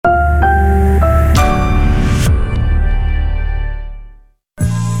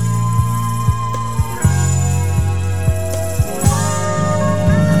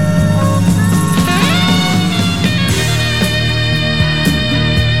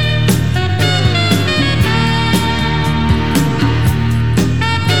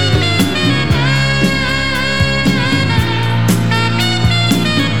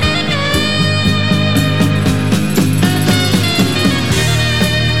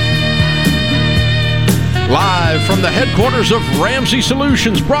Live from the headquarters of Ramsey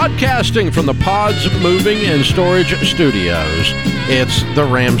Solutions, broadcasting from the Pods Moving and Storage Studios. It's The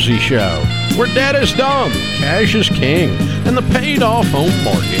Ramsey Show, where debt is dumb, cash is king, and the paid-off home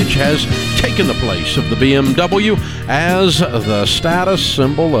mortgage has taken the place of the BMW as the status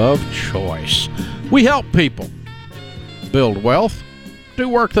symbol of choice. We help people build wealth, do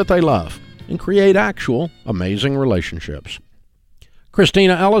work that they love, and create actual amazing relationships.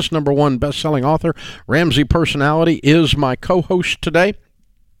 Christina Ellis, #1 best-selling author, Ramsey personality, is my co-host today.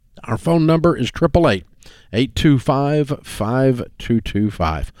 Our phone number is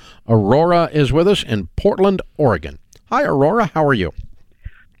 888-825-5225. Aurora is with us in Portland, Oregon. Hi, Aurora. How are you?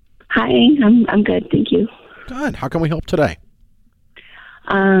 Hi, I'm good. Thank you. Good. How can we help today?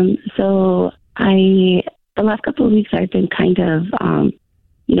 So the last couple of weeks I've been kind of,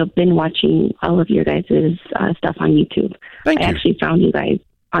 been watching all of your guys' stuff on YouTube. Thank you. I actually found you guys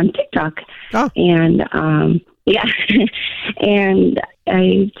on TikTok. Oh. And, and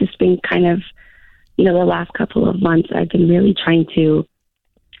I've just been kind of, the last couple of months I've been really trying to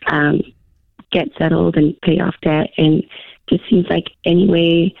get settled and pay off debt. And just seems like any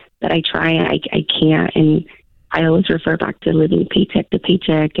way that I try, I can't. And I always refer back to living paycheck to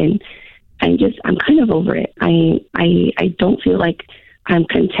paycheck. And I'm kind of over it. I don't feel like I'm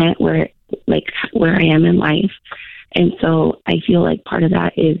content where I am in life. And so I feel like part of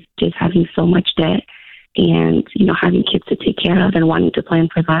that is just having so much debt and, having kids to take care of and wanting to plan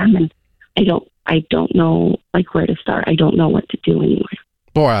for them. And I don't know where to start. I don't know what to do anymore.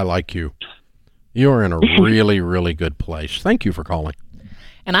 Boy, I like you. You're in a really, really good place. Thank you for calling.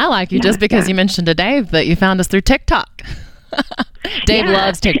 And I like you just because you mentioned to Dave that you found us through TikTok. Dave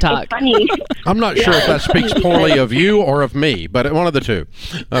loves TikTok. It's funny. I'm not sure if that speaks poorly of you or of me, but one of the two.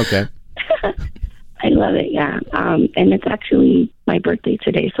 Okay. I love it, yeah. And it's actually my birthday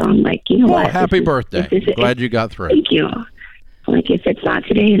today, so I'm like, what? Happy birthday. Glad you got through. Thank you. Like, if it's not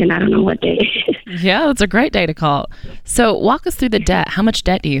today, then I don't know what day. Yeah, it's a great day to call. So walk us through the debt. How much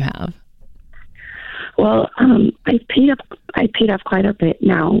debt do you have? Well, I paid off quite a bit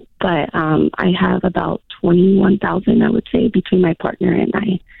now, but I have about $21,000, I would say, between my partner and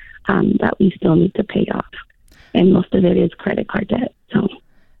I, that we still need to pay off, and most of it is credit card debt.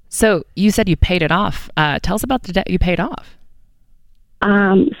 So you said you paid it off. Tell us about the debt you paid off.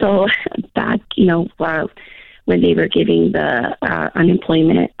 So back, when they were giving the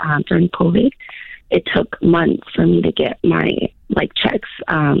unemployment during COVID, it took months for me to get my checks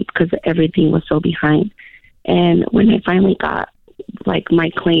because everything was so behind. And when I finally got my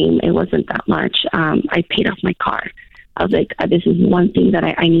claim, it wasn't that much. I paid off my car. I was like, this is one thing that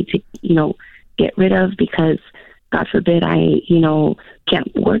I need to, get rid of because God forbid I,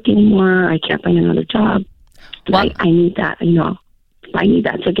 can't work anymore. I can't find another job. Well, I need that, I need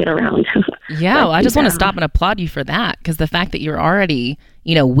that to get around. Yeah, well, I just want to stop and applaud you for that, because the fact that you're already,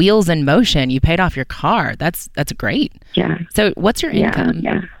 wheels in motion, you paid off your car. That's great. Yeah. So what's your income?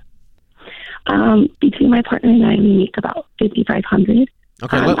 Yeah. Between my partner and I, we make about $5,500.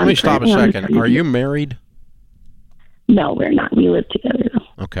 Okay, let me stop a second. Are you married? No, we're not. We live together, though.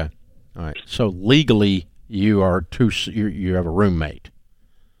 Okay. All right. So legally, you are you have a roommate.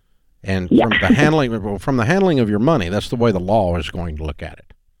 And from the handling of your money, that's the way the law is going to look at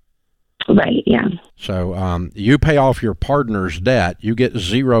it. Right, yeah. So you pay off your partner's debt, you get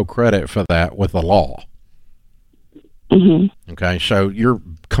zero credit for that with the law. Mm-hmm. Okay, so you're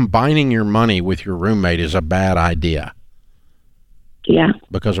combining your money with your roommate is a bad idea. Yeah.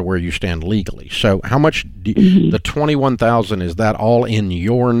 Because of where you stand legally. So how much, the $21,000, is that all in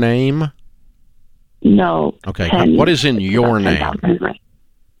your name? No. Okay, what is in your name?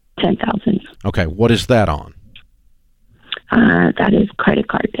 10,000. Okay, what is that on? That is credit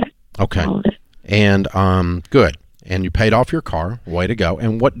card debt. Okay. All of it. And good. And you paid off your car. Way to go.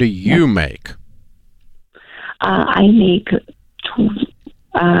 And what do you make? I make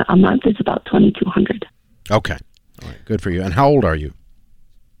a month is about $2,200. Okay. All right. Good for you. And how old are you?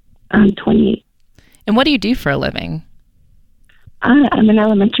 I'm 28. And what do you do for a living? I'm an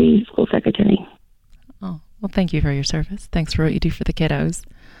elementary school secretary. Oh, well, thank you for your service. Thanks for what you do for the kiddos.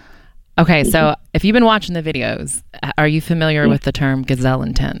 Okay, so if you've been watching the videos, are you familiar with the term gazelle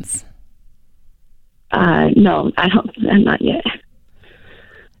intense? No, I'm not yet.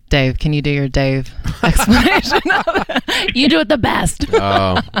 Dave, can you do your Dave explanation? You do it the best.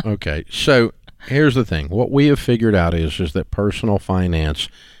 Oh, okay. So here's the thing. What we have figured out is that personal finance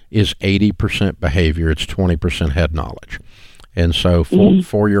is 80% behavior. It's 20% head knowledge. And so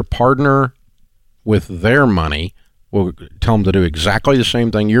for your partner with their money, we'll tell them to do exactly the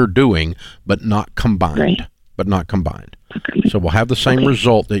same thing you're doing, but not combined. Right. But not combined. So we'll have the same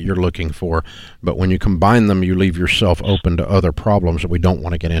result that you're looking for, but when you combine them, you leave yourself open to other problems that we don't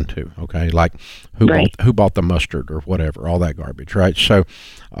want to get into, okay? Like who bought the mustard or whatever, all that garbage, right? So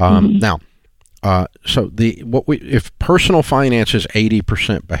now, if personal finance is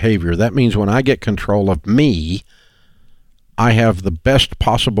 80% behavior, that means when I get control of me, I have the best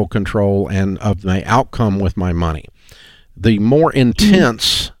possible control and of my outcome with my money. The more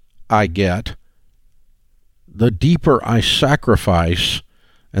intense I get, the deeper I sacrifice,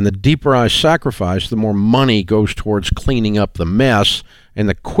 and the deeper I sacrifice, the more money goes towards cleaning up the mess, and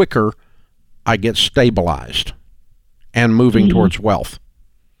the quicker I get stabilized and moving towards wealth.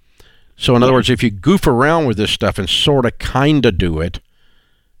 So in other words, if you goof around with this stuff and sort of kind of do it,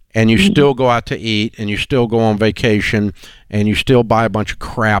 and you still go out to eat, and you still go on vacation, and you still buy a bunch of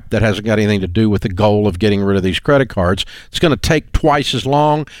crap that hasn't got anything to do with the goal of getting rid of these credit cards, it's going to take twice as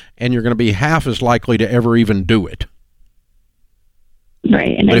long, and you're going to be half as likely to ever even do it.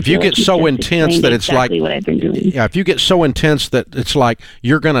 Right. And but if you get so intense that it's exactly what I've been doing. Yeah, if you get so intense that it's like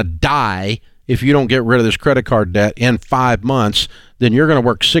you're going to die if you don't get rid of this credit card debt in 5 months, then you're going to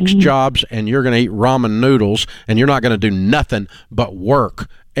work 6 jobs, and you're going to eat ramen noodles, and you're not going to do nothing but work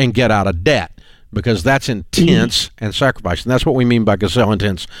and get out of debt, because that's intense and sacrifice. And that's what we mean by gazelle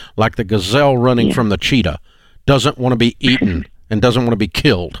intense, like the gazelle running from the cheetah, doesn't want to be eaten and doesn't want to be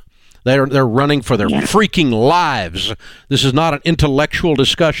killed. They're running for their freaking lives. This is not an intellectual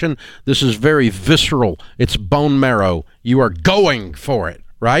discussion. This is very visceral. It's bone marrow. You are going for it,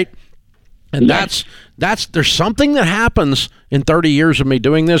 right? And that's there's something that happens in 30 years of me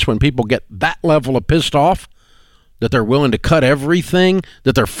doing this when people get that level of pissed off, that they're willing to cut everything,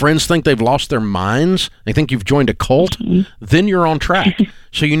 that their friends think they've lost their minds, they think you've joined a cult, then you're on track.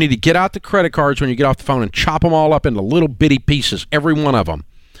 So you need to get out the credit cards when you get off the phone and chop them all up into little bitty pieces, every one of them.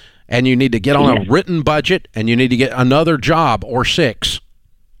 And you need to get on a written budget, and you need to get another job or 6.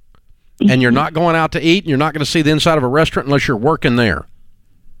 And you're not going out to eat, and you're not going to see the inside of a restaurant unless you're working there.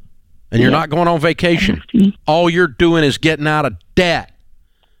 And you're not going on vacation. All you're doing is getting out of debt.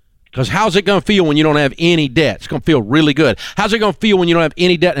 Because how's it going to feel when you don't have any debt? It's going to feel really good. How's it going to feel when you don't have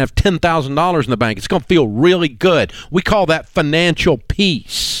any debt and have $10,000 in the bank? It's going to feel really good. We call that financial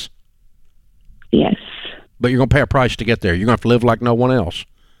peace. Yes. But you're going to pay a price to get there. You're going to have to live like no one else.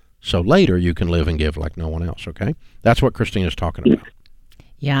 So later you can live and give like no one else, okay? That's what Christina's talking about.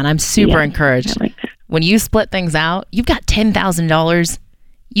 Yeah, and I'm super encouraged. I like that. When you split things out, you've got $10,000.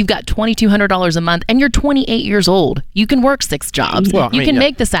 You've got $2,200 a month, and you're 28 years old. You can work 6 jobs. You can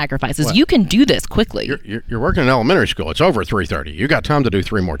make the sacrifices. You can do this quickly. You're working in elementary school. It's over 3:30. You got time to do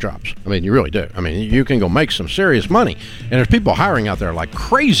 3 more jobs. I mean, you really do. I mean, you can go make some serious money. And there's people hiring out there like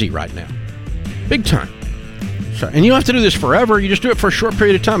crazy right now. Big time. So, and you don't have to do this forever. You just do it for a short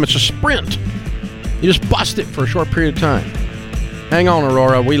period of time. It's a sprint. You just bust it for a short period of time. Hang on,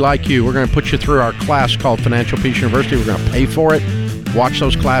 Aurora. We like you. We're going to put you through our class called Financial Peace University. We're going to pay for it. Watch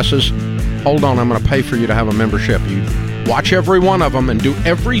those classes. Hold on, I'm going to pay for you to have a membership. You watch every one of them and do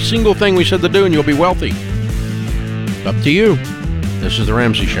every single thing we said to do, and you'll be wealthy. Up to you. This is The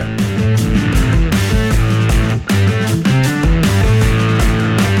Ramsey Show.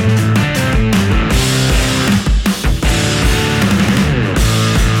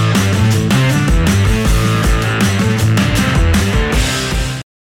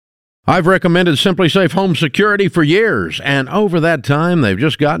 I've recommended Simply Safe Home Security for years, and over that time, they've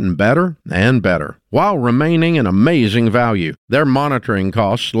just gotten better and better, while remaining an amazing value. Their monitoring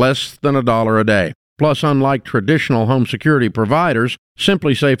costs less than $1 a day. Plus, unlike traditional home security providers,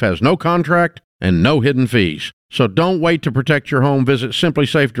 Simply Safe has no contract and no hidden fees. So don't wait to protect your home. Visit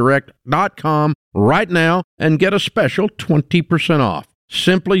simplysafedirect.com right now and get a special 20% off.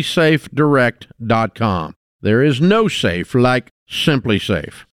 simplysafedirect.com. There is no safe like Simply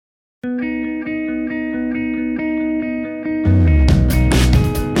Safe.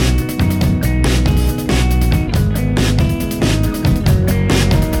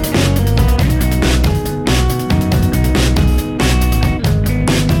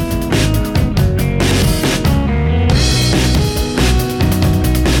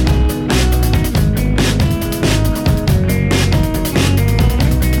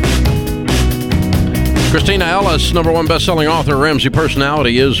 Christina Ellis, #1 best-selling author, Ramsey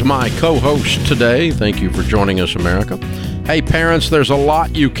Personality, is my co-host today. Thank you for joining us, America. Hey, parents, there's a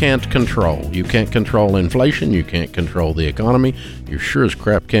lot you can't control. You can't control inflation. You can't control the economy. You sure as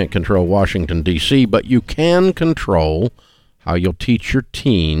crap can't control Washington, D.C., but you can control how you'll teach your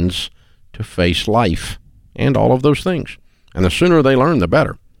teens to face life and all of those things. And the sooner they learn, the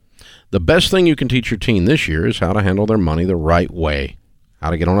better. The best thing you can teach your teen this year is how to handle their money the right way. how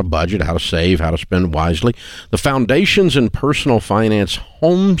to get on a budget, how to save, how to spend wisely. The Foundations in Personal Finance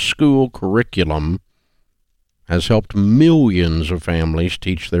homeschool curriculum has helped millions of families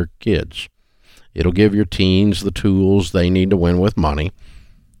teach their kids. It'll give your teens the tools they need to win with money,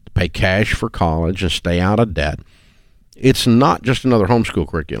 to pay cash for college, and stay out of debt. It's not just another homeschool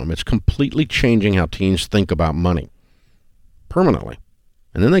curriculum. It's completely changing how teens think about money permanently.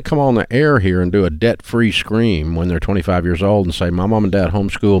 And then they come on the air here and do a debt-free scream when they're 25 years old and say, my mom and dad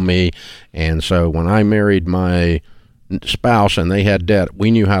homeschooled me, and so when I married my spouse and they had debt,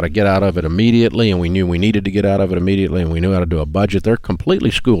 we knew how to get out of it immediately, and we knew we needed to get out of it immediately, and we knew how to do a budget. They're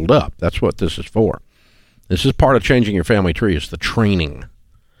completely schooled up. That's what this is for. This is part of changing your family tree. It's the training.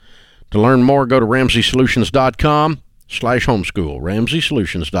 To learn more, go to RamseySolutions.com/homeschool.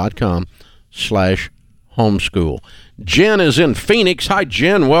 RamseySolutions.com/homeschool. Jen is in Phoenix. Hi,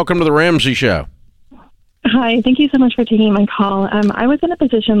 Jen. Welcome to the Ramsey Show. Hi. Thank you so much for taking my call. I was in a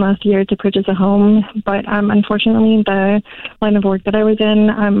position last year to purchase a home, but unfortunately, the line of work that I was in,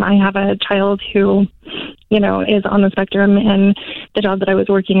 I have a child who, is on the spectrum, and the job that I was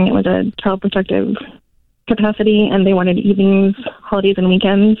working, it was a child protective capacity, and they wanted evenings, holidays, and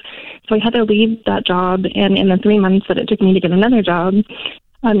weekends. So I had to leave that job, and in the 3 months that it took me to get another job,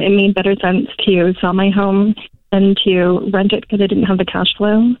 it made better sense to sell my home and to rent it because I didn't have the cash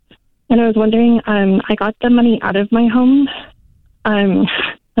flow. And I was wondering, I got the money out of my home. I'm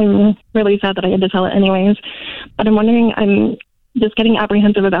really sad that I had to sell it anyways. But I'm wondering, I'm just getting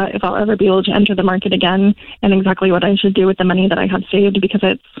apprehensive about if I'll ever be able to enter the market again and exactly what I should do with the money that I have saved, because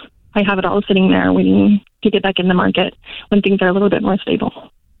I have it all sitting there waiting to get back in the market when things are a little bit more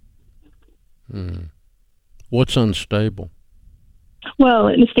stable. What's unstable? Well,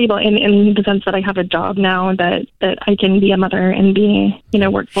 it's stable in the sense that I have a job now that I can be a mother and be,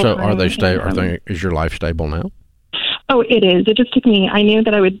 work full time. So are they stable? Is your life stable now? Oh, it is. It just took me, I knew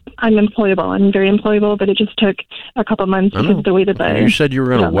that I'm employable. I'm very employable, but it just took a couple months because of the way that you said you were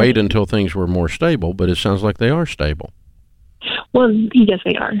going to wait until things were more stable, but it sounds like they are stable. Well, yes,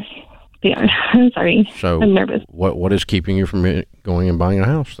 they are. They are. I'm sorry. So I'm nervous. What is keeping you from going and buying a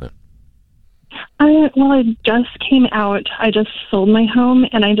house then? I just came out. I just sold my home,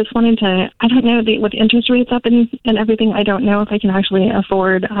 and I just wanted to, I don't know, with interest rates up and everything, I don't know if I can actually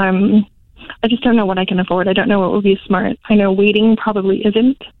afford, I just don't know what I can afford. I don't know what would be smart. I know waiting probably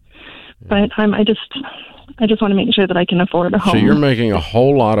isn't, but I just want to make sure that I can afford a home. So you're making a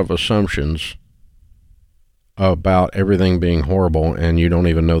whole lot of assumptions about everything being horrible, and you don't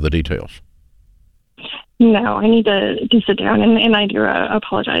even know the details. No, I need to sit down, and I do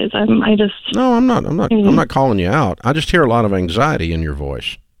apologize. No, I'm not calling you out. I just hear a lot of anxiety in your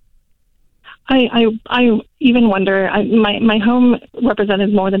voice. I even wonder. My home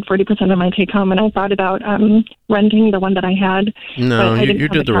represented more than 40% of my take home, and I thought about renting the one that I had. No, you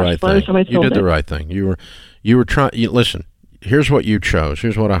did the right thing. So you did the right thing. You were trying. Listen, here's what you chose.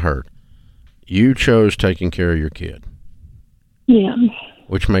 Here's what I heard. You chose taking care of your kid. Yeah.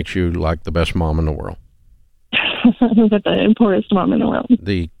 Which makes you like the best mom in the world. But the poorest mom in the world.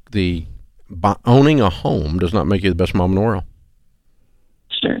 Owning a home does not make you the best mom in the world.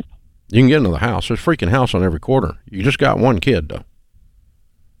 Sure. You can get another house. There's a freaking house on every corner. You just got one kid, though.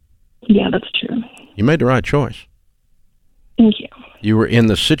 Yeah, that's true. You made the right choice. Thank you. You were in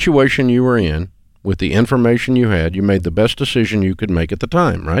the situation you were in with the information you had. You made the best decision you could make at the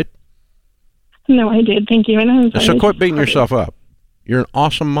time, right? No, I did. Thank you. And so quit beating yourself up. You're an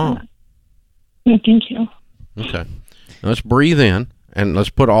awesome mom. Yeah. Thank you. Okay. Now let's breathe in, and let's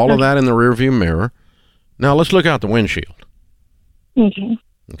put all of that in the rearview mirror. Now let's look out the windshield. Okay.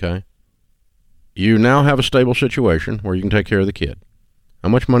 Okay. You now have a stable situation where you can take care of the kid. How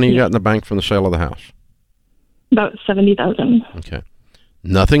much money you got in the bank from the sale of the house? About $70,000. Okay.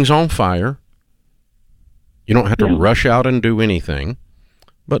 Nothing's on fire. You don't have to rush out and do anything.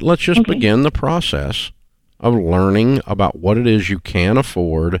 But let's just begin the process of learning about what it is you can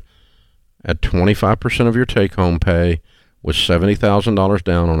afford at 25% of your take-home pay with $70,000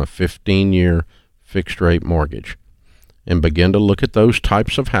 down on a 15-year fixed-rate mortgage. And begin to look at those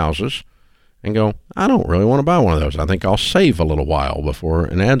types of houses and go, I don't really want to buy one of those. I think I'll save a little while before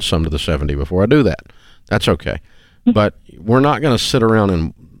and add some to the 70 before I do that. That's okay. But we're not going to sit around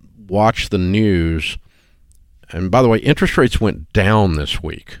and watch the news. And by the way, interest rates went down this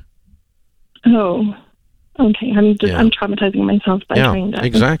week. Oh, okay. I'm traumatizing myself by trying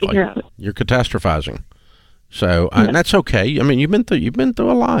to figure out. You're catastrophizing. So that's okay. I mean, you've been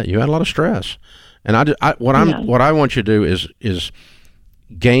through a lot. You had a lot of stress. And what I want you to do is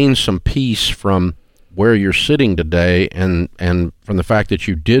gain some peace from where you're sitting today and from the fact that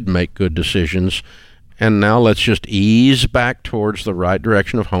you did make good decisions And now let's just ease back towards the right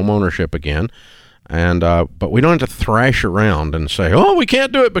direction of home ownership again. And but we don't have to thrash around and say, oh, we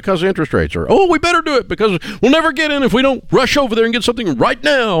can't do it because of interest rates, or oh, we better do it because we'll never get in if we don't rush over there and get something right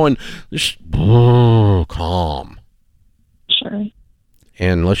now. And just calm. Sure.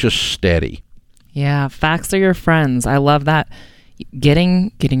 And let's just steady. Yeah, facts are your friends. I love that.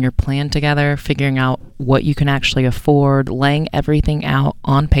 Getting your plan together, figuring out what you can actually afford, laying everything out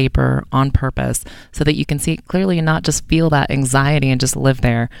on paper, on purpose, so that you can see it clearly and not just feel that anxiety and just live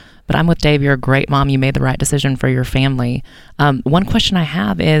there. But I'm with Dave. You're a great mom. You made the right decision for your family. One question I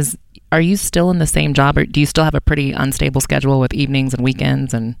have is, are you still in the same job, or do you still have a pretty unstable schedule with evenings and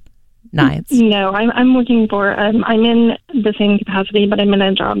weekends and nights? No, I'm working for, I'm in the same capacity, but I'm in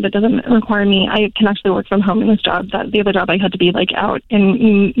a job that doesn't require me. I can actually work from home in this job. That the other job I had to be like out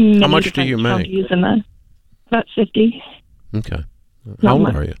in How much do you make? About 50. Okay. How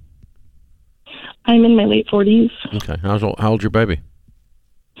old are you? I'm in my late 40s. Okay. How old's your baby?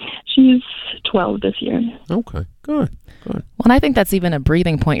 She's 12 this year. Okay. Good. Well, and I think that's even a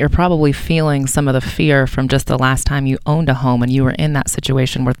breathing point. You're probably feeling some of the fear from just the last time you owned a home and you were in that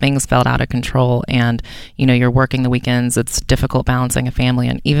situation where things felt out of control, and, you know, you're working the weekends. It's difficult balancing a family,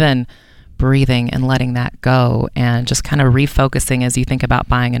 and even breathing and letting that go and just kind of refocusing as you think about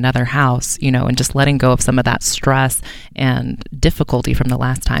buying another house, you know, and just letting go of some of that stress and difficulty from the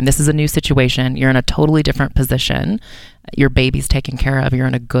last time. This is a new situation. You're in a totally different position. Your baby's taken care of. You're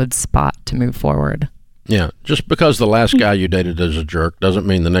in a good spot to move forward. Yeah, just because the last guy you dated is a jerk doesn't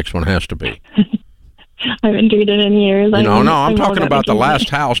mean the next one has to be. I haven't dated in years. I'm talking about the last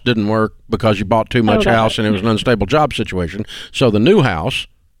house didn't work because you bought too much house and it was an unstable job situation. So the new house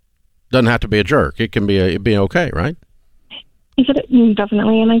doesn't have to be a jerk. It can be okay, right?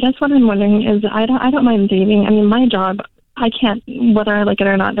 Definitely. And I guess what I'm wondering is I don't mind dating. I mean, my job, I can't, whether I like it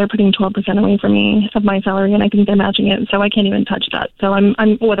or not, they're putting 12% away from me of my salary, and I think they're matching it, so I can't even touch that. So I'm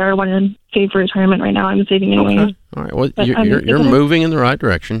whether I want to save for retirement right now, I'm saving anyway. Okay. All right. Well, you're moving in the right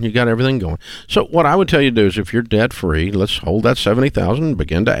direction. You got everything going. So what I would tell you to do is, if you're debt free, let's hold that $70,000 and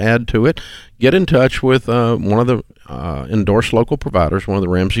begin to add to it. Get in touch with one of the endorsed local providers, one of the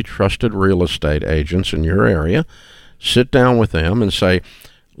Ramsey trusted real estate agents in your area. Sit down with them and say,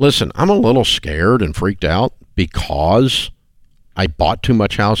 listen, I'm a little scared and freaked out because I bought too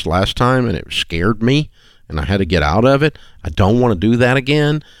much house last time and it scared me and I had to get out of it. I don't want to do that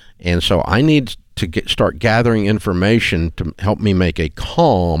again. And so I need to start gathering information to help me make a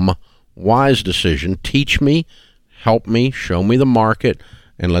calm, wise decision. Teach me, help me, show me the market,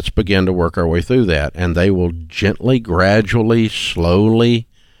 and let's begin to work our way through that. And they will gently, gradually, slowly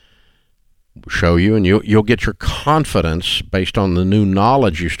show you, and you'll get your confidence based on the new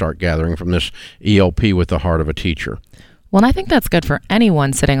knowledge you start gathering from this ELP with the heart of a teacher. Well, and I think that's good for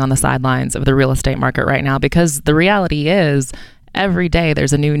anyone sitting on the sidelines of the real estate market right now, because the reality is every day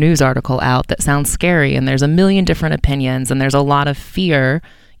there's a new news article out that sounds scary, and there's a million different opinions, and there's a lot of fear.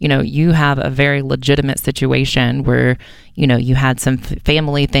 You know, you have a very legitimate situation where, you know, you had some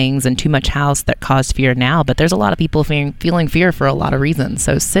family things and too much house that caused fear now, but there's a lot of people feeling fear for a lot of reasons.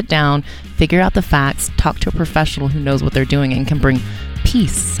 So sit down, figure out the facts, talk to a professional who knows what they're doing and can bring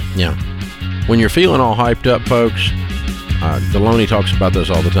peace. Yeah. When you're feeling all hyped up, folks, Deloney talks about this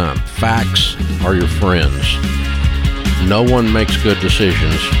all the time. Facts are your friends. No one makes good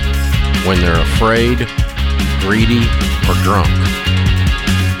decisions when they're afraid, greedy, or drunk.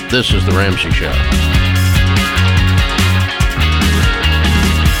 This is The Ramsey Show.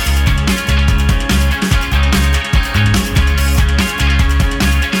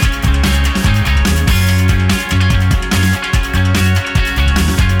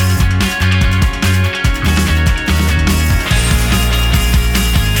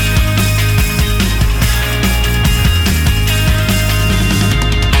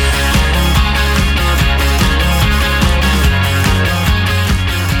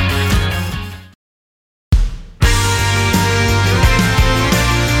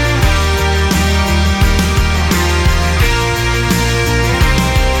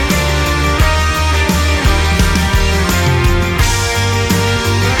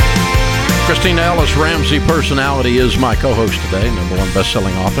 Christina Ellis, Ramsey Personality, is my co-host today, #1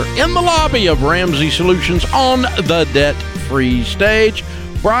 best-selling author in the lobby of Ramsey Solutions on the debt-free stage.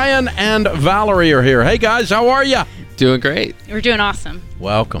 Brian and Valerie are here. Hey, guys, how are you? Doing great. We're doing awesome.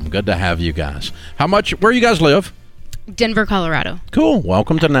 Welcome. Good to have you guys. Where you guys live? Denver, Colorado. Cool.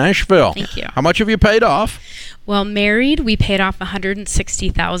 Welcome to Nashville. Thank you. How much have you paid off? Well, married, we paid off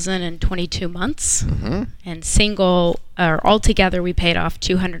 $160,000 in 22 months. Mm-hmm. And single, or altogether, we paid off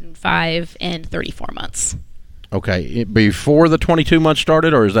 $205,000 in 34 months. Okay. Before the 22 months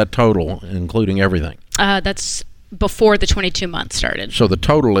started, or is that total, including everything? That's before the 22 months started. So the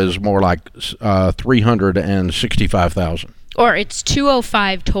total is more like $365,000. Or it's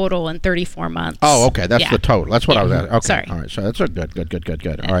 205 total in 34 months. Oh, okay. That's the total. That's what I was at. Okay. Sorry. All right. So that's a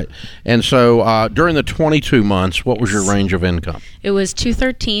good. All right. And so during the 22 months, what was your range of income? It was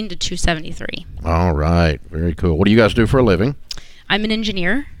 213 to 273. All right. Very cool. What do you guys do for a living? I'm an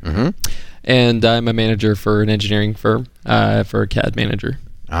engineer. Mm-hmm. And I'm a manager for an engineering firm, for a CAD manager.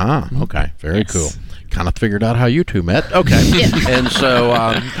 Ah, okay. Very cool. Kind of figured out how you two met. Okay. And so,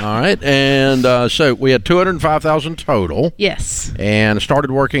 all right. And so we had $205,000 total. Yes. And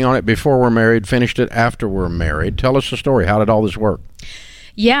started working on it before we're married, finished it after we're married. Tell us the story. How did all this work?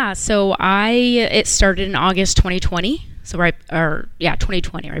 Yeah. So it started in August 2020. So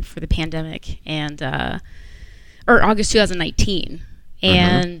 2020, right before the pandemic, and or August 2019.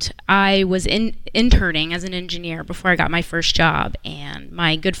 And I was interning as an engineer before I got my first job. And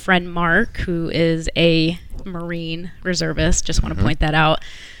my good friend Mark, who is a Marine reservist, just want to point that out.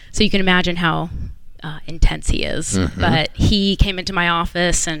 So you can imagine how intense he is. But he came into my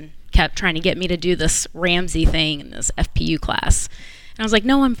office and kept trying to get me to do this Ramsey thing in this FPU class. And I was like,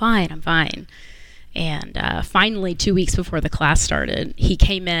 no, I'm fine. And finally, 2 weeks before the class started, he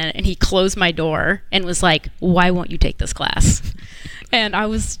came in and he closed my door and was like, why won't you take this class? And I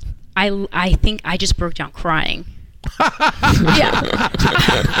think I just broke down crying. I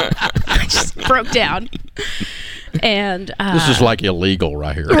just broke down. And this is like illegal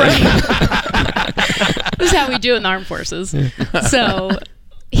right here. Right. This is how we do it in the armed forces. So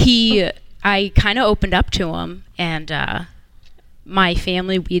I kind of opened up to him, and my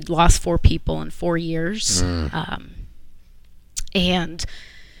family, we'd lost 4 people in 4 years. And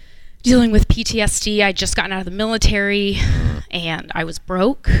dealing with PTSD, I'd just gotten out of the military, and I was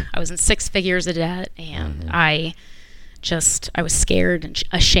broke. I was in 6 figures of debt, and I was scared and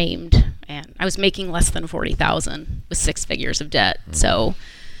ashamed, and I was making less than $40,000 with 6 figures of debt. So,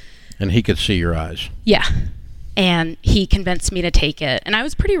 and he could see your eyes. Yeah. And he convinced me to take it, and I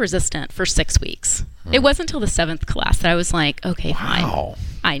was pretty resistant for 6 weeks. It wasn't until the 7th class that I was like, okay, fine.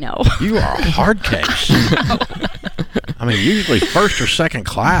 I know. You are a hard case. I mean, usually first or second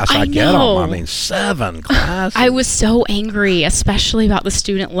class, I get them. I mean, 7 classes. I was so angry, especially about the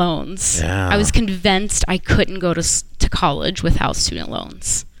student loans. Yeah. I was convinced I couldn't go to college without student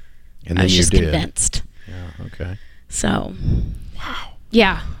loans. And then I was just did. Convinced. Yeah, okay. So, wow.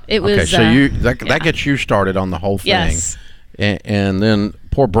 Yeah, it was. Okay, so that gets you started on the whole thing. Yes. And then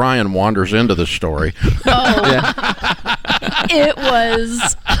poor Brian wanders into the story. It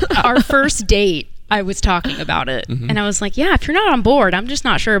was our first date. I was talking about it, and I was like, yeah, if you're not on board, I'm just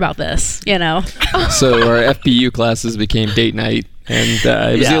not sure about this, So our FPU classes became date night, and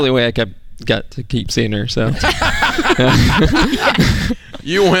it was the only way I got to keep seeing her. So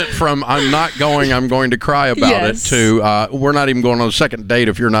you went from I'm not going, I'm going to cry about it to we're not even going on a second date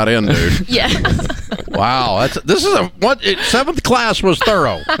if you're not in, dude. Yes. Wow, this is 7th class was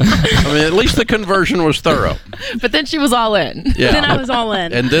thorough. I mean, at least the conversion was thorough. But then she was all in. Yeah. Then I was all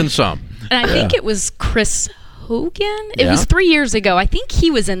in. And then some. And I think it was Chris Hogan. It was 3 years ago. I think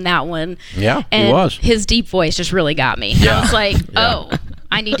he was in that one. Yeah, and he was. His deep voice just really got me. Yeah. I was like, oh,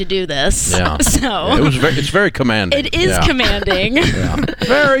 I need to do this. Yeah. So it's very commanding. it is commanding. Yeah.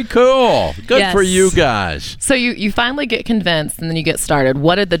 Very cool. Good for you guys. So you finally get convinced, and then you get started.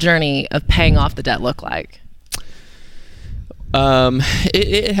 What did the journey of paying off the debt look like?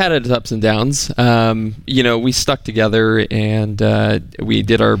 It had its ups and downs. We stuck together, and we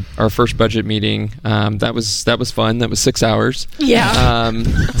did our first budget meeting. That was fun. That was 6 hours. Yeah.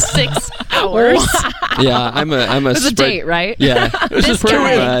 6 hours. Yeah, I'm a. It was a date, right? Yeah, This is pretty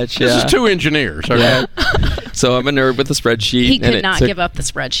much. Yeah. This is 2 engineers. Okay. Yeah. So I'm a nerd with a spreadsheet. He could not give up the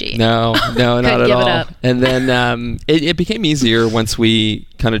spreadsheet. No, not at give all. it up. And then it became easier once we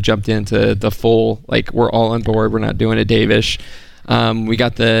kind of jumped into the full, like, we're all on board. We're not doing a Davish. We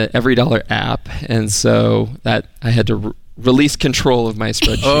got the EveryDollar app, and so that I had to release control of my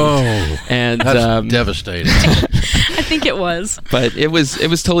spreadsheet. Oh, and that's devastating. I think it was. But it was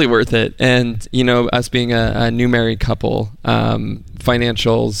totally worth it. And us being a new married couple,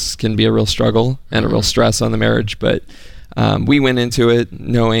 financials can be a real struggle and a real stress on the marriage. But we went into it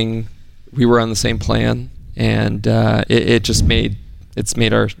knowing we were on the same plan, and it just made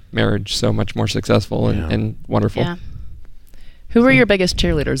our marriage so much more successful and wonderful. Yeah. Who were your biggest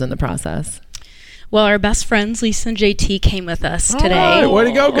cheerleaders in the process? Well, our best friends, Lisa and JT, came with us today. All right, way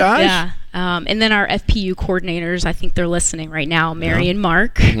to go, guys. Yeah. And then our FPU coordinators, I think they're listening right now, Mary and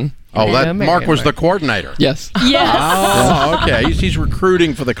Mark. Mm-hmm. Oh, Mark was the coordinator. Yes. Yes. Oh, okay. He's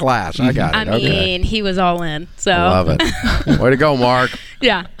recruiting for the class. I got it. I mean, he was all in. So. I love it. Way to go, Mark.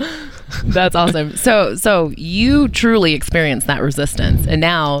 Yeah. That's awesome. So you truly experienced that resistance, and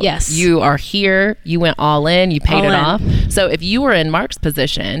now Yes. you are here. You went all in. You paid All it in. off. So if you were in Mark's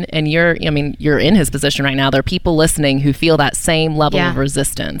position, and you're in his position right now, there are people listening who feel that same level Yeah. of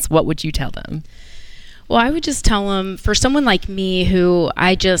resistance. What would you tell them? Well, I would just tell them, for someone like me who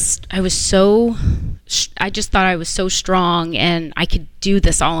I just thought I was so strong and I could do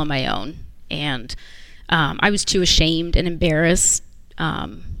this all on my own. And I was too ashamed and embarrassed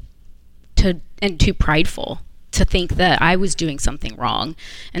and too prideful to think that I was doing something wrong.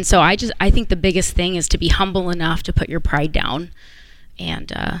 And so I think the biggest thing is to be humble enough to put your pride down.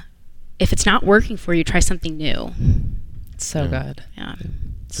 And if it's not working for you, try something new. So good. Yeah.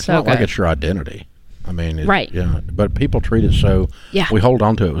 It's So not like good. it's your identity. I mean, Right. Yeah, but people treat it so. Yeah. We hold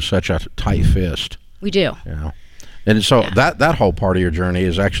on to it with such a tight fist. We do. Yeah, and so Yeah. that whole part of your journey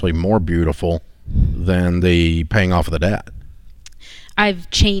is actually more beautiful than the paying off of the debt.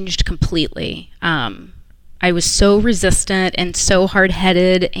 I've changed completely. I was so resistant and so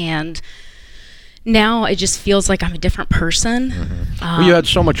hard-headed, and now it just feels like I'm a different person. Well, you had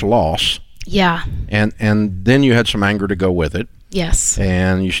so much loss, Yeah. and then you had some anger to go with it, Yes.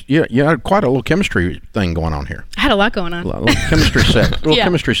 and you had quite a little chemistry thing going on here. I had a lot going on. A little chemistry set, Yeah.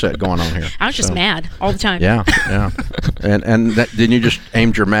 chemistry set going on here. I was just So, mad all the time. Yeah, and then you just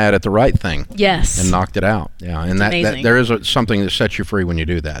aimed your mad at the right thing. Yes. And knocked it out. Yeah, and that amazing. there is something that sets you free when you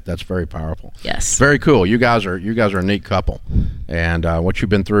do that. That's very powerful. Yes. Very cool. You guys are a neat couple, and what you've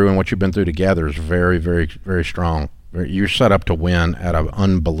been through and what you've been through together is very, very, very strong. You're set up to win at an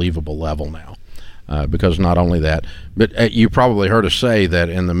unbelievable level now. Because not only that, but you probably heard us say that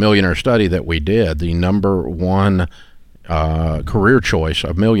in the millionaire study that we did, the number one career choice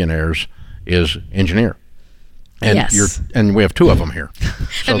of millionaires is engineer. And Yes. and we have two of them here.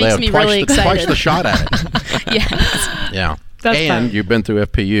 So makes me really twice excited. the shot at it. Yes. Yeah. That's and fun. you've been through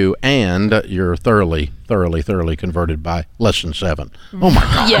FPU, and you're thoroughly converted by lesson 7. Oh my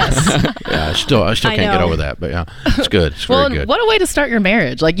God! Yes. Yeah, I still I can't get know. over that, but yeah, it's good. It's Well, very good. what a way to start your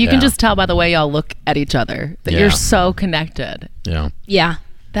marriage. Like, you Yeah. can just tell by the way y'all look at each other that Yeah. you're so connected. Yeah. Yeah.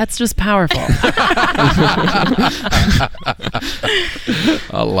 That's just powerful.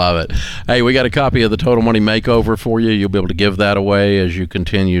 I love it. Hey, we got a copy of the Total Money Makeover for you. You'll be able to give that away as you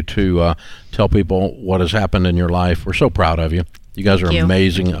continue to tell people what has happened in your life. We're so proud of you. You guys are Thank you.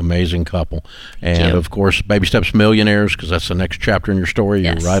 amazing, amazing couple. And, you. of course, Baby Steps Millionaires, because that's the next chapter in your story.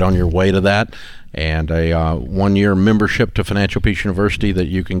 Yes. You're right on your way to that. And a 1-year membership to Financial Peace University that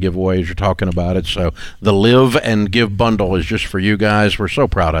you can give away as you're talking about it. So the Live and Give bundle is just for you guys. We're so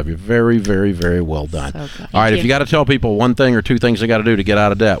proud of you. Very, very, very well done. So good. All right, if you. you got to tell people one thing or two things they got to do to get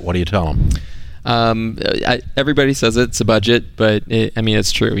out of debt, what do you tell them? Everybody says it's a budget, but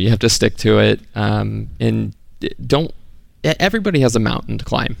it's true. You have to stick to it. And don't. Everybody has a mountain to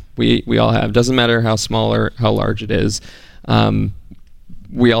climb. We all have. Doesn't matter how small or how large it is.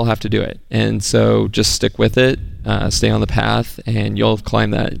 We all have to do it, and so just stick with it. Stay on the path, and you'll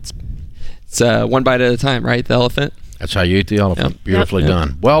climb that. It's one bite at a time, right? The elephant. That's how you eat the elephant. Yep. Beautifully Yep.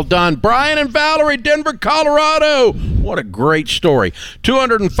 done. Well done. Brian and Valerie, Denver, Colorado. What a great story.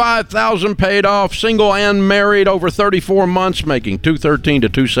 $205,000 paid off, single and married, over 34 months, making $213 to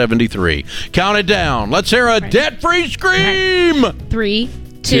 $273. Count it down. Let's hear a debt-free scream. 3,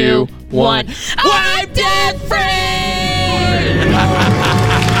 2, 1. I'm debt-free!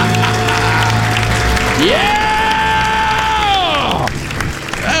 Yeah!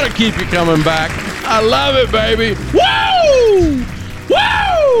 That'll keep you coming back. I love it, baby. Woo!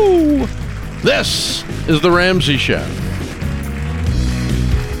 Woo! This is The Ramsey Show.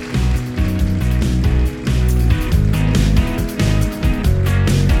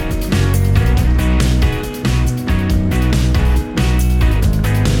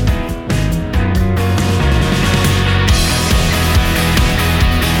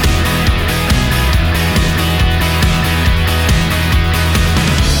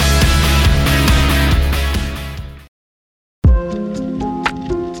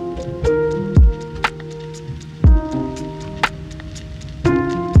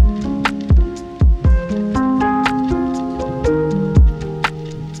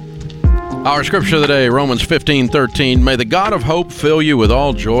 Our scripture of the day, Romans 15:13. May the God of hope fill you with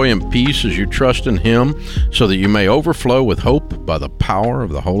all joy and peace as you trust in him, so that you may overflow with hope by the power of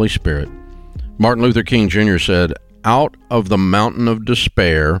the Holy Spirit. Martin Luther King Jr. said, out of the mountain of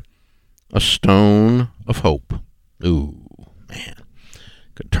despair, a stone of hope. Ooh, man.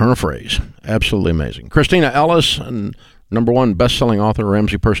 Good turn of phrase. Absolutely amazing. Christina Ellis, and #1 best-selling author,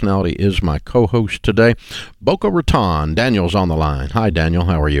 Ramsey Personality, is my co-host today. Boca Raton, Daniel's on the line. Hi, Daniel.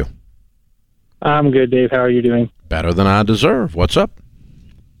 How are you? I'm good, Dave. How are you doing? Better than I deserve. What's up?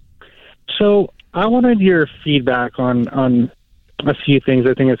 So I wanted your feedback on a few things.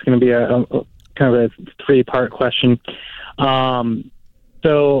 I think it's going to be a kind of a 3-part question.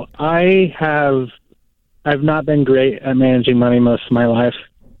 So I've not been great at managing money most of my life.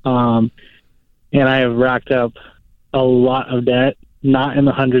 And I have racked up a lot of debt, not in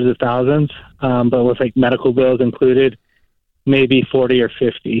the hundreds of thousands, but with like medical bills included, maybe 40 or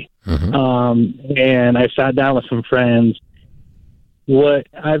 50. Mm-hmm. And I sat down with some friends. What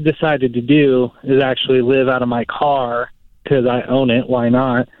I've decided to do is actually live out of my car because I own it. Why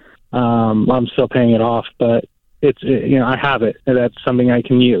not? I'm still paying it off, but I have it. And that's something I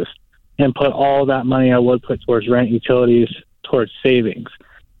can use, and put all that money I would put towards rent, utilities, towards savings.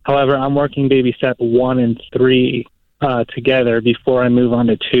 However, I'm working baby step 1 and 3 together before I move on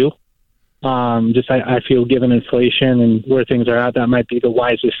to 2. I feel given inflation and where things are at, that might be the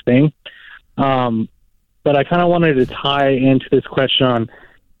wisest thing. But I kind of wanted to tie into this question on,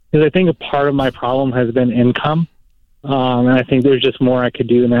 because I think a part of my problem has been income. And I think there's just more I could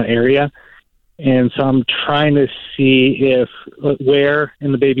do in that area. And so I'm trying to see where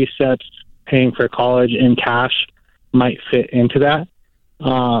in the baby steps paying for college in cash might fit into that,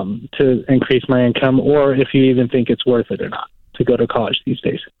 to increase my income, or if you even think it's worth it or not to go to college these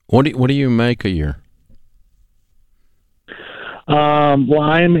days. What do you make a year? Well,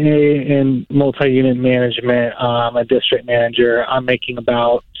 I'm in multi-unit management. A district manager. I'm making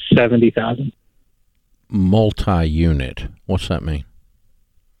about $70,000. Multi-unit. What's that mean?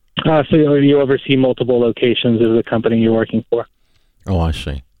 So you oversee multiple locations of the company you're working for. Oh, I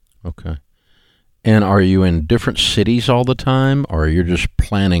see. Okay. And are you in different cities all the time, or are you just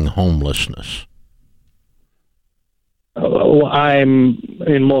planning homelessness? I'm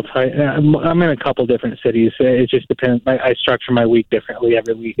in a couple different cities. It just depends. I structure my week differently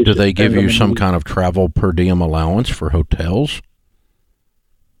every week. Do they give you some kind of travel per diem allowance for hotels?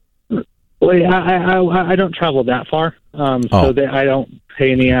 Well, I don't travel that far, so I don't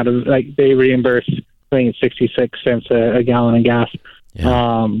pay any out of, like, they reimburse, I think it's 66 cents a gallon of gas.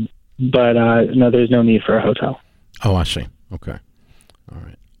 Yeah. But no, there's no need for a hotel. Oh, I see. Okay. All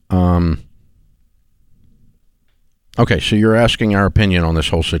right. Okay, so you're asking our opinion on this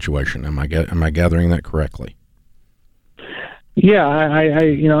whole situation. Am I gathering that correctly? Yeah,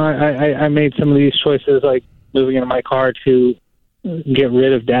 I made some of these choices, like moving into my car to get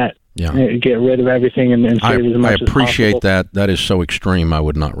rid of debt. Yeah. Get rid of everything and save as much as possible. I appreciate that. That is so extreme, I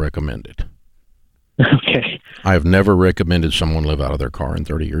would not recommend it. Okay. I have never recommended someone live out of their car in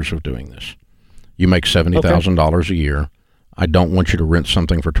 30 years of doing this. You make $70,000 a year. I don't want you to rent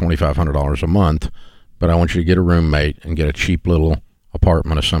something for $2,500 a month, but I want you to get a roommate and get a cheap little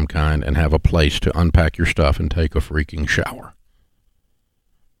apartment of some kind and have a place to unpack your stuff and take a freaking shower.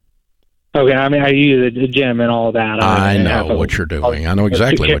 Okay, I mean, I use a gym and all that. I know what you're doing. I know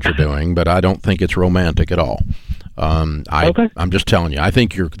exactly what you're doing, but I don't think it's romantic at all. I'm just telling you, I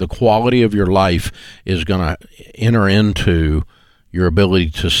think the quality of your life is going to enter into your ability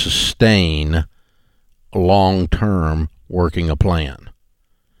to sustain long-term working a plan.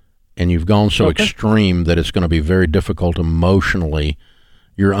 And you've gone so extreme that it's going to be very difficult emotionally.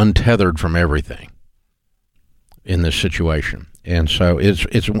 You're untethered from everything in this situation. And so it's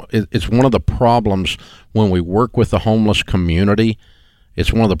one of the problems when we work with the homeless community.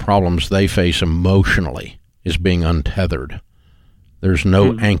 It's one of the problems they face emotionally, is being untethered. There's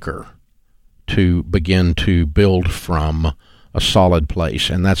no anchor to begin to build from a solid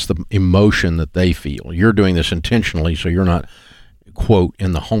place, and that's the emotion that they feel. You're doing this intentionally, so you're not, quote,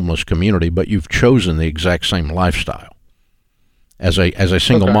 in the homeless community, but you've chosen the exact same lifestyle. As a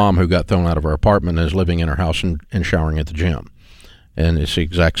single mom who got thrown out of her apartment and is living in her house and showering at the gym. And it's the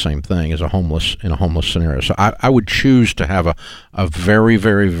exact same thing as in a homeless scenario. So I would choose to have a very,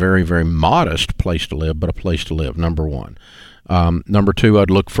 very, very, very modest place to live, but a place to live, number one. Number two, I'd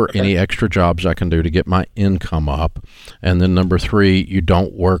look for any extra jobs I can do to get my income up. And then number three, you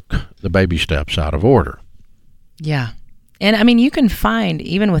don't work the baby steps out of order. Yeah. And I mean, you can find,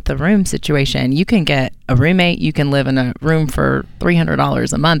 even with the room situation, you can get a roommate, you can live in a room for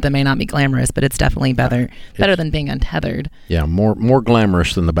 $300 a month. It may not be glamorous, but it's definitely better than being untethered. Yeah, more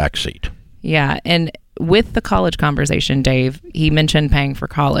glamorous than the back seat. Yeah, and with the college conversation, Dave, he mentioned paying for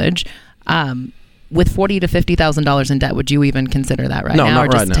college. With $40,000 to $50,000 in debt, would you even consider that right now? No,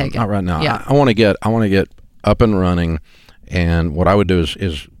 not right now. Not right now. Yeah. I want to get up and running, and what I would do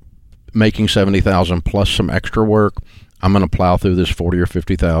is making $70,000 plus some extra work. I'm going to plow through this $40,000 or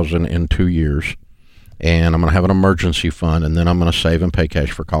 $50,000 in 2 years, and I'm going to have an emergency fund, and then I'm going to save and pay cash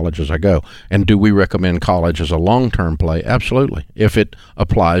for college as I go. And do we recommend college as a long-term play? Absolutely, if it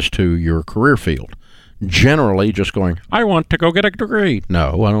applies to your career field. generally just going, I want to go get a degree.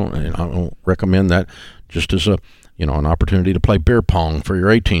 No, I don't recommend that just as an opportunity to play beer pong for your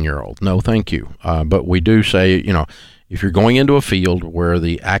 18-year-old. No, thank you. But we do say, if you're going into a field where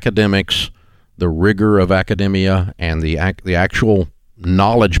the academics, the rigor of academia, and the actual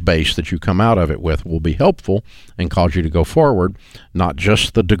knowledge base that you come out of it with will be helpful and cause you to go forward, not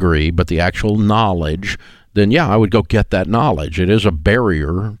just the degree, but the actual knowledge, then I would go get that knowledge. It is a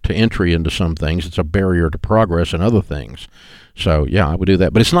barrier to entry into some things. It's a barrier to progress in other things. So, I would do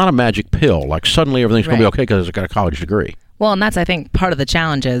that. But it's not a magic pill. Like suddenly everything's going to be okay because I got a college degree. Well, and that's, I think, part of the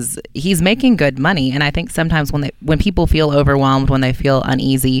challenge is he's making good money. And I think sometimes when people feel overwhelmed, when they feel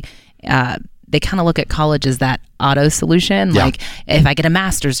uneasy, they kind of look at college as that auto solution. Yeah. Like, if I get a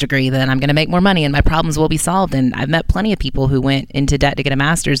master's degree, then I'm going to make more money and my problems will be solved. And I've met plenty of people who went into debt to get a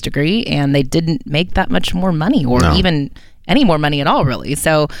master's degree and they didn't make that much more money or even any more money at all, really.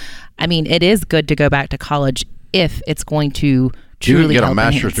 So, I mean, it is good to go back to college if it's going to truly you can get a help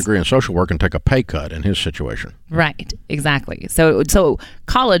master's enhance. degree in social work and take a pay cut in his situation. Right, exactly. So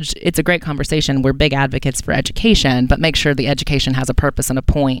college, it's a great conversation. We're big advocates for education, but make sure the education has a purpose and a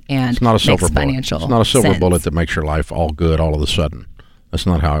point and it's not a silver makes bullet. financial It's not a silver sense. bullet that makes your life all good all of a sudden. That's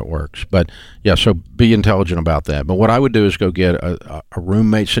not how it works. But so be intelligent about that. But what I would do is go get a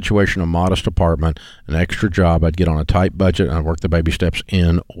roommate situation, a modest apartment, an extra job. I'd get on a tight budget and I'd work the baby steps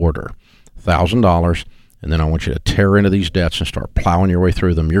in order. $1,000. And then I want you to tear into these debts and start plowing your way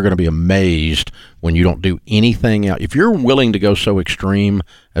through them. You're going to be amazed when you don't do anything else. If you're willing to go so extreme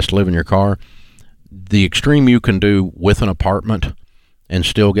as to live in your car, the extreme you can do with an apartment and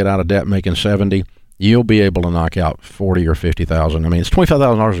still get out of debt making $70,000, you'll be able to knock out $40,000 or $50,000. I mean, it's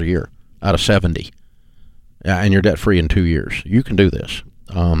 $25,000 a year out of $70,000, and you're debt free in 2 years. You can do this.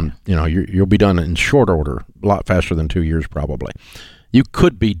 You'll be done in short order, a lot faster than 2 years probably. You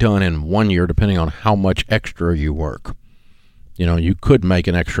could be done in 1 year depending on how much extra you work. You could make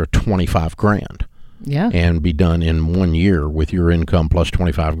an extra $25,000 and be done in 1 year with your income plus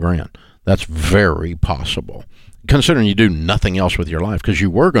 $25,000. That's very possible, considering you do nothing else with your life because you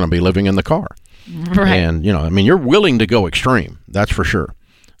were going to be living in the car. Right. And, you're willing to go extreme. That's for sure.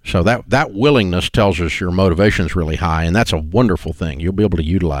 So that willingness tells us your motivation is really high, and that's a wonderful thing. You'll be able to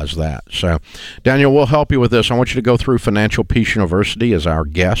utilize that. So, Daniel, we'll help you with this. I want you to go through Financial Peace University as our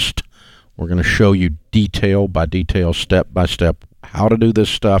guest. We're going to show you detail by detail, step by step, how to do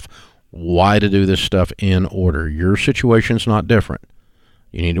this stuff, why to do this stuff in order. Your situation's not different.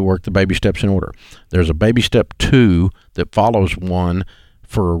 You need to work the baby steps in order. There's a baby step 2 that follows 1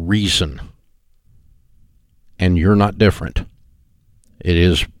 for a reason, and you're not different. It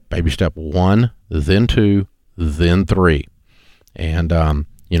is baby step 1, then 2, then 3. And,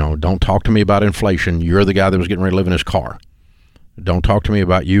 don't talk to me about inflation. You're the guy that was getting ready to live in his car. Don't talk to me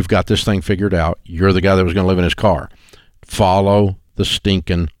about you've got this thing figured out. You're the guy that was going to live in his car. Follow the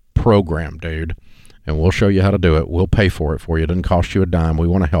stinking program, dude. And we'll show you how to do it. We'll pay for it for you. It doesn't cost you a dime. We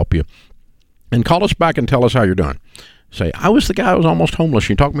want to help you. And call us back and tell us how you're doing. Say, I was the guy who was almost homeless.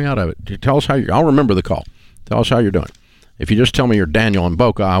 You talked me out of it. Tell us how I'll remember the call. Tell us how you're doing. If you just tell me you're Daniel in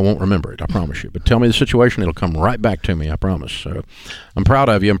Boca, I won't remember it, I promise you. But tell me the situation, it'll come right back to me, I promise. So I'm proud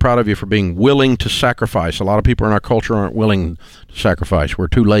of you. I'm proud of you for being willing to sacrifice. A lot of people in our culture aren't willing to sacrifice. We're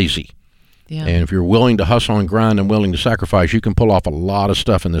too lazy. Yeah. And if you're willing to hustle and grind and willing to sacrifice, you can pull off a lot of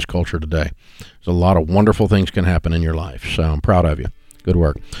stuff in this culture today. There's a lot of wonderful things can happen in your life. So I'm proud of you. Good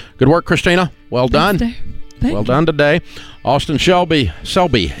work. Good work, Christina. Well done. Well done today. Austin Selby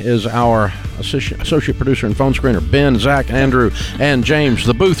is our associate producer and phone screener. Ben, Zach, Andrew, and James,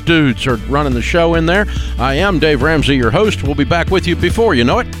 the booth dudes, are running the show in there. I am Dave Ramsey, your host. We'll be back with you before you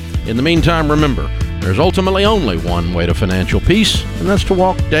know it. In the meantime, remember, there's ultimately only one way to financial peace, and that's to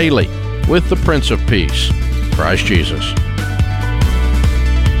walk daily with the Prince of Peace, Christ Jesus.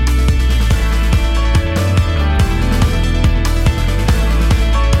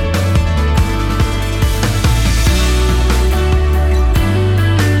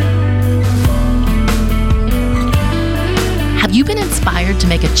 Have you been inspired to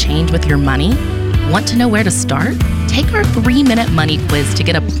make a change with your money? Want to know where to start? Take our 3-minute money quiz to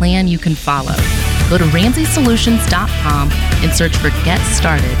get a plan you can follow. Go to RamseySolutions.com and search for Get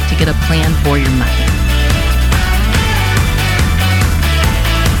Started to get a plan for your money.